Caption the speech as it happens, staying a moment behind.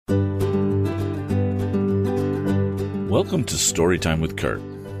Welcome to Storytime with Kurt.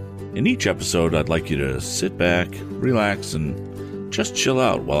 In each episode, I'd like you to sit back, relax, and just chill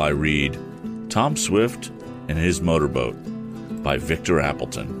out while I read Tom Swift and His Motorboat by Victor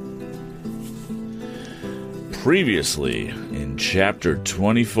Appleton. Previously, in Chapter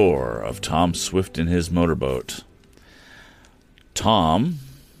 24 of Tom Swift and His Motorboat, Tom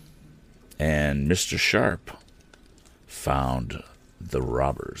and Mr. Sharp found the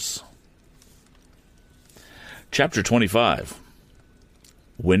robbers. Chapter 25,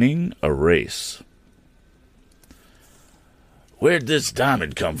 Winning a Race. "Where'd this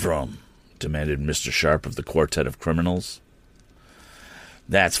diamond come from?" demanded Mr. Sharp of the quartet of criminals.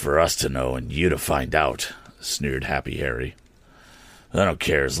 "That's for us to know and you to find out," sneered Happy Harry. "I don't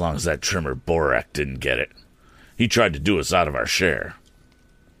care as long as that trimmer Borak didn't get it. He tried to do us out of our share."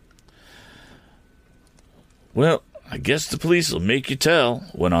 "Well, I guess the police will make you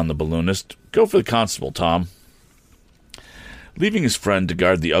tell," went on the balloonist. "Go for the constable, Tom." Leaving his friend to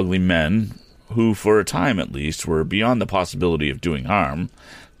guard the ugly men, who for a time at least were beyond the possibility of doing harm,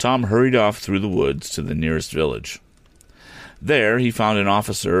 Tom hurried off through the woods to the nearest village. There he found an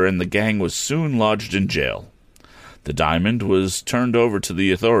officer, and the gang was soon lodged in jail. The diamond was turned over to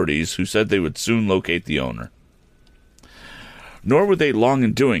the authorities, who said they would soon locate the owner. Nor were they long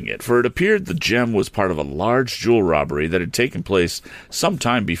in doing it, for it appeared the gem was part of a large jewel robbery that had taken place some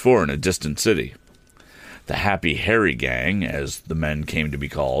time before in a distant city. The Happy Harry gang, as the men came to be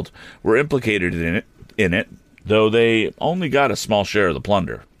called, were implicated in it, though they only got a small share of the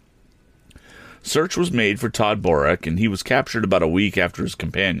plunder. Search was made for Todd Borak, and he was captured about a week after his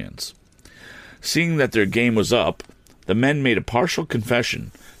companions. Seeing that their game was up, the men made a partial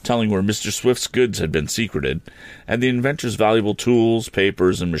confession, telling where Mr. Swift's goods had been secreted, and the inventor's valuable tools,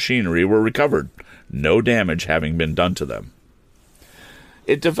 papers, and machinery were recovered, no damage having been done to them.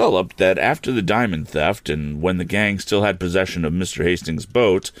 It developed that after the diamond theft, and when the gang still had possession of Mr. Hastings'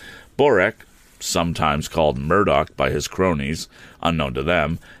 boat, Borak, sometimes called Murdoch by his cronies, unknown to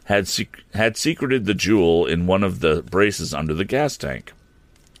them, had secreted the jewel in one of the braces under the gas tank.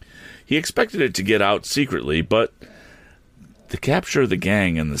 He expected it to get out secretly, but the capture of the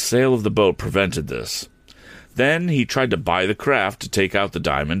gang and the sale of the boat prevented this. Then he tried to buy the craft to take out the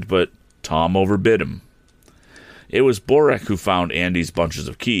diamond, but Tom overbid him. It was Borak who found Andy's bunches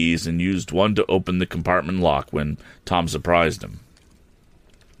of keys and used one to open the compartment lock when Tom surprised him.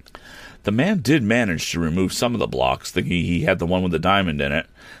 The man did manage to remove some of the blocks, thinking he had the one with the diamond in it,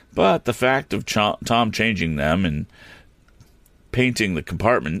 but the fact of Tom changing them and painting the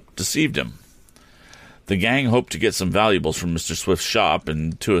compartment deceived him. The gang hoped to get some valuables from Mr. Swift's shop,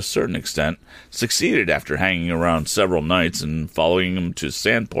 and to a certain extent succeeded after hanging around several nights and following him to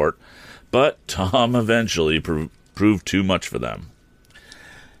Sandport, but Tom eventually proved too much for them.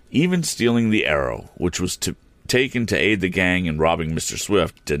 Even stealing the arrow, which was taken to aid the gang in robbing Mr.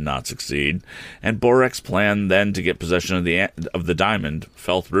 Swift, did not succeed, and Borak's plan then to get possession of the diamond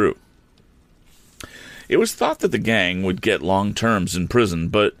fell through. It was thought that the gang would get long terms in prison,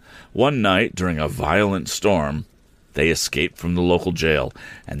 but one night, during a violent storm, they escaped from the local jail,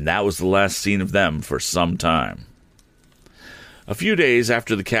 and that was the last seen of them for some time. A few days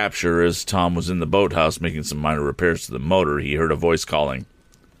after the capture, as Tom was in the boathouse making some minor repairs to the motor, he heard a voice calling,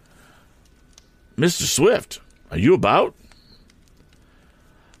 "Mr. Swift, are you about?"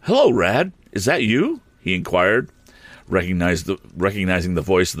 "Hello, Rad. Is that you?" he inquired, recognizing the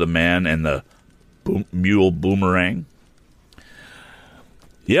voice of the man and the mule Boomerang.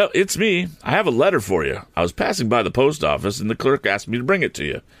 "Yeah, it's me. I have a letter for you. I was passing by the post office, and the clerk asked me to bring it to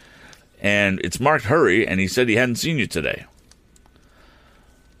you. And it's marked Hurry, and he said he hadn't seen you today."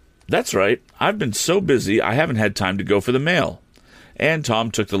 "That's right. I've been so busy I haven't had time to go for the mail." And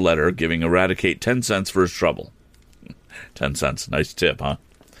Tom took the letter, giving Eradicate 10 cents for his trouble. 10 cents. Nice tip, huh?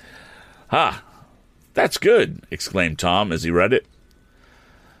 "Ha! That's good," exclaimed Tom as he read it.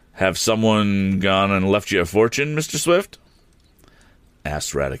 "Have someone gone and left you a fortune, Mr. Swift?"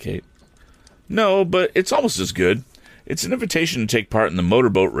 asked Eradicate. "No, but it's almost as good. It's an invitation to take part in the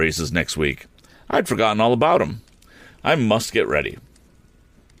motorboat races next week. I'd forgotten all about them. I must get ready."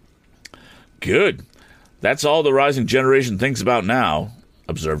 "Good. That's all the rising generation thinks about now,"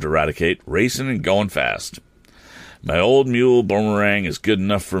 observed Eradicate, "racing and going fast. My old mule Boomerang is good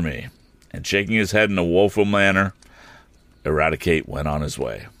enough for me." And shaking his head in a woeful manner, Eradicate went on his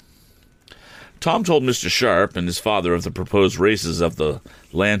way. Tom told Mr. Sharp and his father of the proposed races of the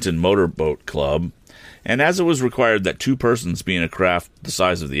Lanton Motorboat Club, and as it was required that 2 persons be in a craft the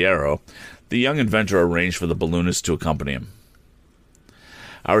size of the Arrow, the young inventor arranged for the balloonist to accompany him.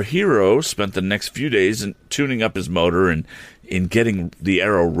 Our hero spent the next few days in tuning up his motor and in getting the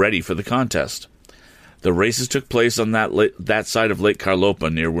Arrow ready for the contest. The races took place on that side of Lake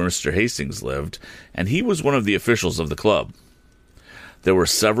Carlopa near where Mr. Hastings lived, and he was one of the officials of the club. There were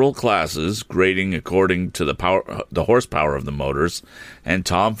several classes, grading according to the horsepower of the motors, and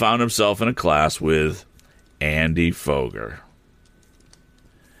Tom found himself in a class with Andy Foger.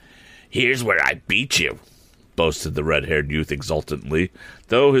 "Here's where I beat you," boasted the red-haired youth exultantly,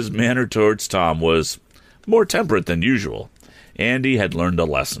 though his manner towards Tom was more temperate than usual. Andy had learned a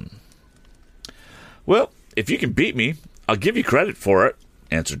lesson. "Well, if you can beat me, I'll give you credit for it,"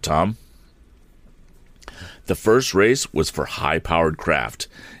 answered Tom. The first race was for high-powered craft,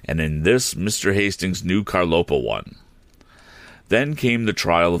 and in this Mr. Hastings knew Carlopa won. Then came the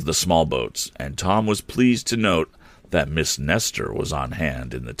trial of the small boats, and Tom was pleased to note that Miss Nestor was on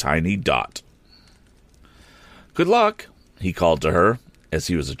hand in the tiny Dot. "Good luck," he called to her, as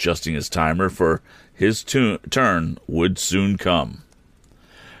he was adjusting his timer, for his turn would soon come.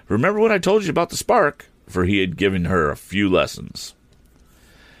 "Remember what I told you about the spark," for he had given her a few lessons.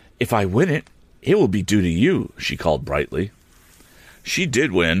 "If I win it, it will be due to you," she called brightly. She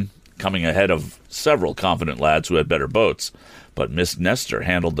did win, coming ahead of several confident lads who had better boats, but Miss Nestor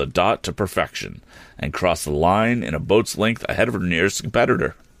handled the Dot to perfection and crossed the line in a boat's length ahead of her nearest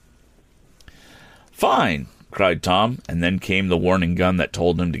competitor. "Fine!" cried Tom, and then came the warning gun that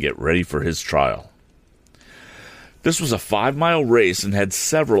told him to get ready for his trial. This was a 5-mile race and had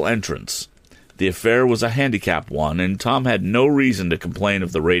several entrants. The affair was a handicapped one, and Tom had no reason to complain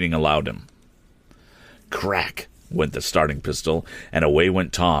if the rating allowed him. Crack went the starting pistol, and away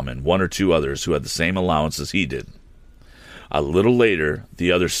went Tom and one or two others who had the same allowance as he did. A little later,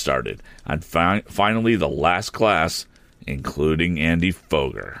 the others started, and finally the last class, including Andy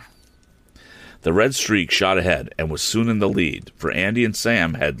Foger. The red streak shot ahead and was soon in the lead, for Andy and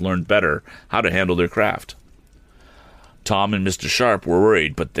Sam had learned better how to handle their craft. Tom and Mr. Sharp were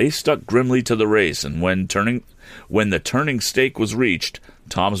worried, but they stuck grimly to the race, and when the turning stake was reached,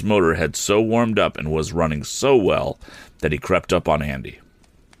 Tom's motor had so warmed up and was running so well that he crept up on Andy.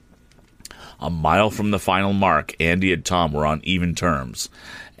 A mile from the final mark, Andy and Tom were on even terms,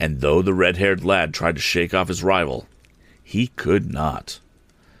 and though the red-haired lad tried to shake off his rival, he could not.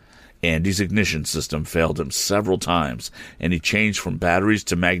 Andy's ignition system failed him several times, and he changed from batteries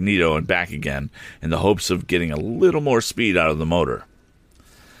to magneto and back again in the hopes of getting a little more speed out of the motor.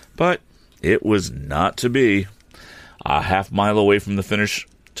 But it was not to be. A half-mile away from the finish,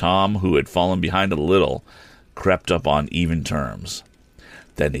 Tom, who had fallen behind a little, crept up on even terms.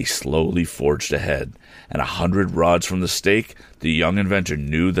 Then he slowly forged ahead, and 100 rods from the stake, the young inventor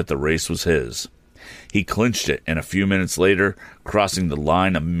knew that the race was his. He clinched it, and a few minutes later, crossing the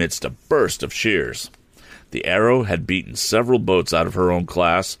line amidst a burst of cheers. The Arrow had beaten several boats out of her own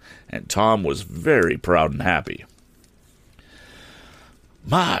class, and Tom was very proud and happy.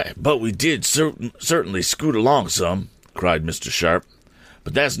 "My, but we did certainly scoot along some," cried Mr. Sharp.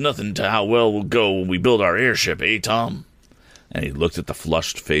 "But that's nothing to how well we'll go when we build our airship, eh, Tom?" And he looked at the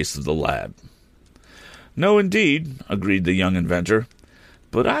flushed face of the lad. "No, indeed," agreed the young inventor.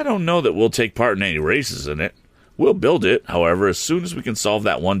 "But I don't know that we'll take part in any races in it. We'll build it, however, as soon as we can solve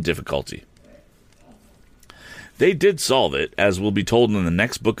that one difficulty." They did solve it, as will be told in the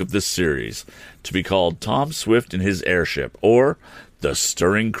next book of this series, to be called Tom Swift and His Airship, or The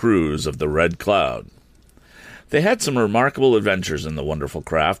Stirring Cruise of the Red Cloud. They had some remarkable adventures in the wonderful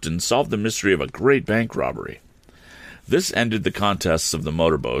craft and solved the mystery of a great bank robbery. This ended the contests of the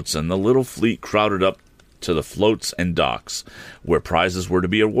motorboats, and the little fleet crowded up to the floats and docks, where prizes were to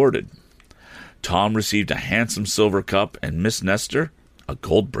be awarded. Tom received a handsome silver cup, and Miss Nestor a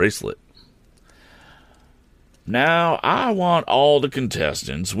gold bracelet. "Now, I want all the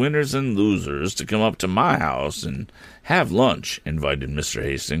contestants, winners and losers, to come up to my house and have lunch," invited Mr.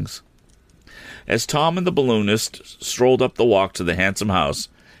 Hastings. As Tom and the balloonist strolled up the walk to the handsome house,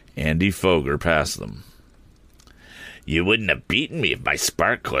 Andy Foger passed them. "You wouldn't have beaten me if my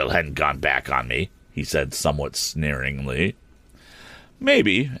spark coil hadn't gone back on me," he said somewhat sneeringly.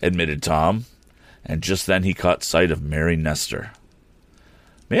 "Maybe," admitted Tom, and just then he caught sight of Mary Nestor.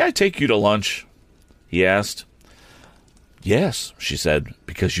 "May I take you to lunch?" he asked. "Yes," she said,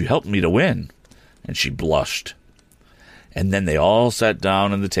 "because you helped me to win," and she blushed. And then they all sat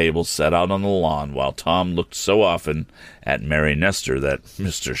down at the table set out on the lawn, while Tom looked so often at Mary Nestor that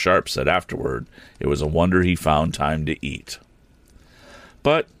Mr. Sharp said afterward it was a wonder he found time to eat.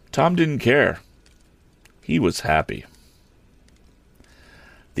 But Tom didn't care. He was happy.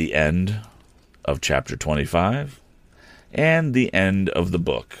 The end of chapter 25 and the end of the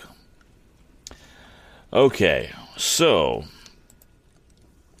book. Okay, so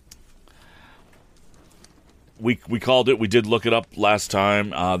we called it. We did look it up last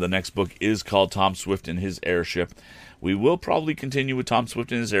time. The next book is called Tom Swift and His Airship. We will probably continue with Tom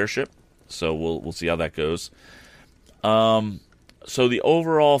Swift and His Airship, so we'll see how that goes. So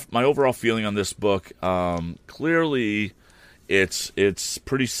my overall feeling on this book, clearly, it's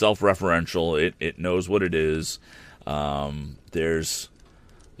pretty self-referential. It knows what it is. There's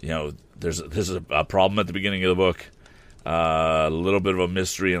a problem at the beginning of the book. A little bit of a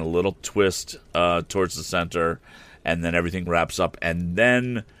mystery and a little twist towards the center, and then everything wraps up, and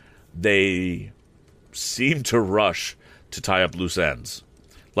then they seem to rush to tie up loose ends.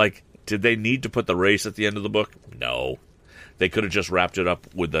 Like, did they need to put the race at the end of the book? No, they could have just wrapped it up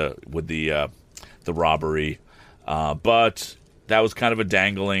with the robbery, but that was kind of a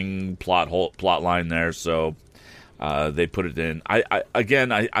dangling plot line there, so they put it in. I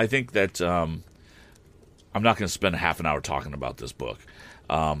think that. I'm not going to spend half an hour talking about this book.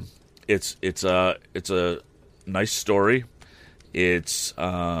 It's a nice story. It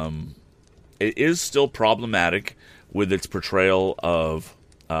is still problematic with its portrayal of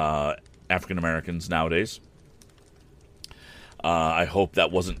African Americans nowadays. I hope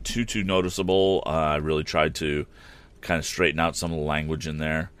that wasn't too noticeable. I really tried to kind of straighten out some of the language in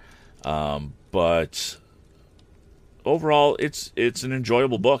there, but overall, it's an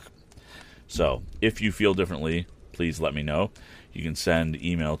enjoyable book. So, if you feel differently, please let me know. You can send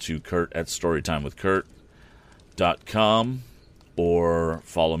email to kurt@storytimewithkurt.com or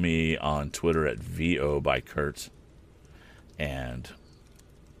follow me on Twitter at @VOByKurt. And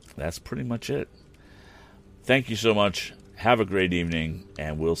that's pretty much it. Thank you so much. Have a great evening,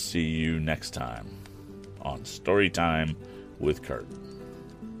 and we'll see you next time on Storytime with Kurt.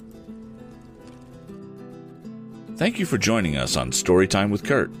 Thank you for joining us on Storytime with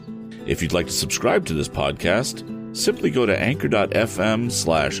Kurt. If you'd like to subscribe to this podcast, simply go to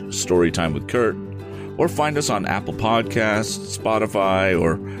anchor.fm/storytimewithkurt or find us on Apple Podcasts, Spotify,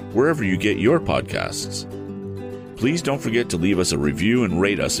 or wherever you get your podcasts. Please don't forget to leave us a review and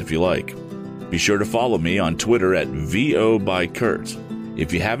rate us if you like. Be sure to follow me on Twitter at @VOByKurt.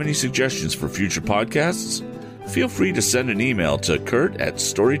 If you have any suggestions for future podcasts, feel free to send an email to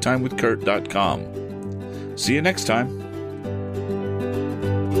kurt@storytimewithkurt.com. See you next time.